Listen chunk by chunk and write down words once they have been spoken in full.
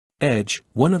Edge,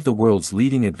 one of the world's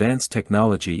leading advanced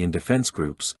technology in defense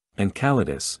groups, and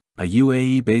Calidus, a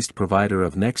UAE-based provider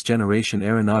of next-generation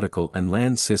aeronautical and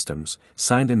land systems,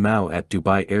 signed in MoU at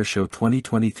Dubai Airshow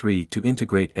 2023 to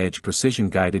integrate Edge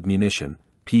precision-guided munition,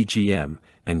 PGM,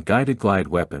 and guided glide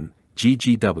weapon,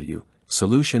 GGW,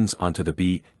 solutions onto the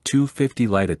B-250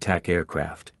 light attack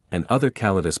aircraft, and other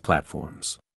Calidus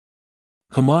platforms.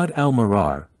 Hamad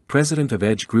Al-Marar, president of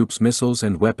Edge Group's Missiles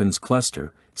and Weapons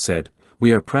Cluster, said,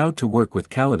 "We are proud to work with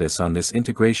Calidus on this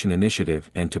integration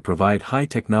initiative and to provide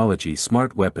high-technology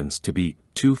smart weapons to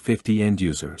B-250 end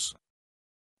users.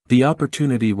 The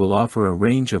opportunity will offer a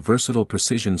range of versatile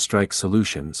precision strike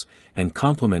solutions and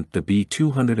complement the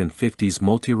B-250's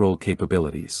multi-role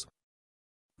capabilities.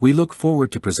 We look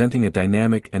forward to presenting a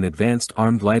dynamic and advanced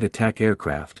armed light attack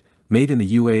aircraft, made in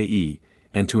the UAE,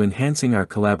 and to enhancing our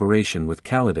collaboration with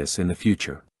Calidus in the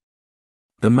future."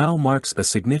 The MoU marks a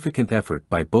significant effort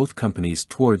by both companies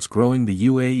towards growing the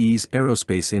UAE's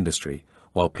aerospace industry,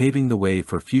 while paving the way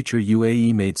for future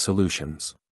UAE-made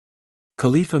solutions.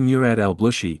 Khalifa Murad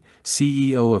Al-Blushi,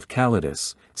 CEO of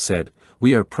Calidus, said,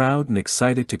 "We are proud and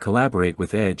excited to collaborate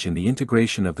with Edge in the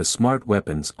integration of the smart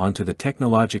weapons onto the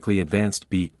technologically advanced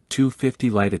B-250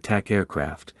 light attack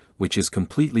aircraft, which is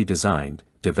completely designed,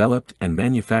 developed and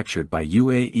manufactured by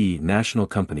UAE national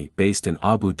company based in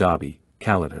Abu Dhabi,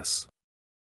 Calidus,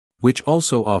 which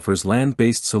also offers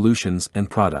land-based solutions and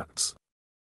products."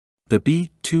 The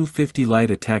B-250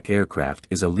 light attack aircraft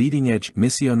is a leading-edge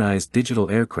missionized digital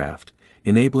aircraft,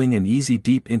 enabling an easy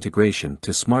deep integration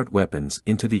to smart weapons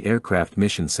into the aircraft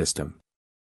mission system.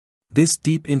 This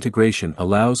deep integration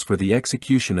allows for the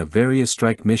execution of various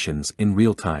strike missions in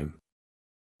real time.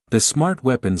 The smart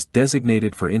weapons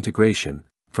designated for integration,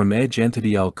 from Edge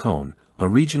entity Al-Khon, a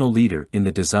regional leader in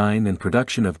the design and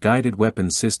production of guided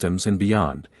weapon systems and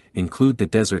beyond, include the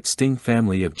Desert Sting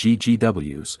family of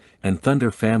GGWs, and Thunder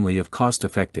family of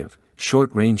cost-effective,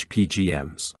 short-range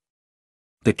PGMs.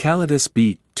 The Calidus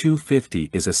B-250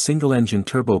 is a single-engine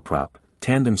turboprop,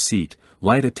 tandem-seat,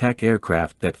 light attack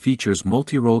aircraft that features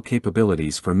multi-role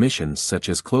capabilities for missions such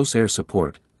as close air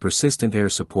support, persistent air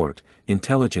support,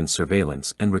 intelligence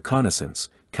surveillance and reconnaissance,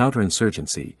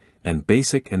 counterinsurgency, and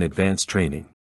basic and advanced training.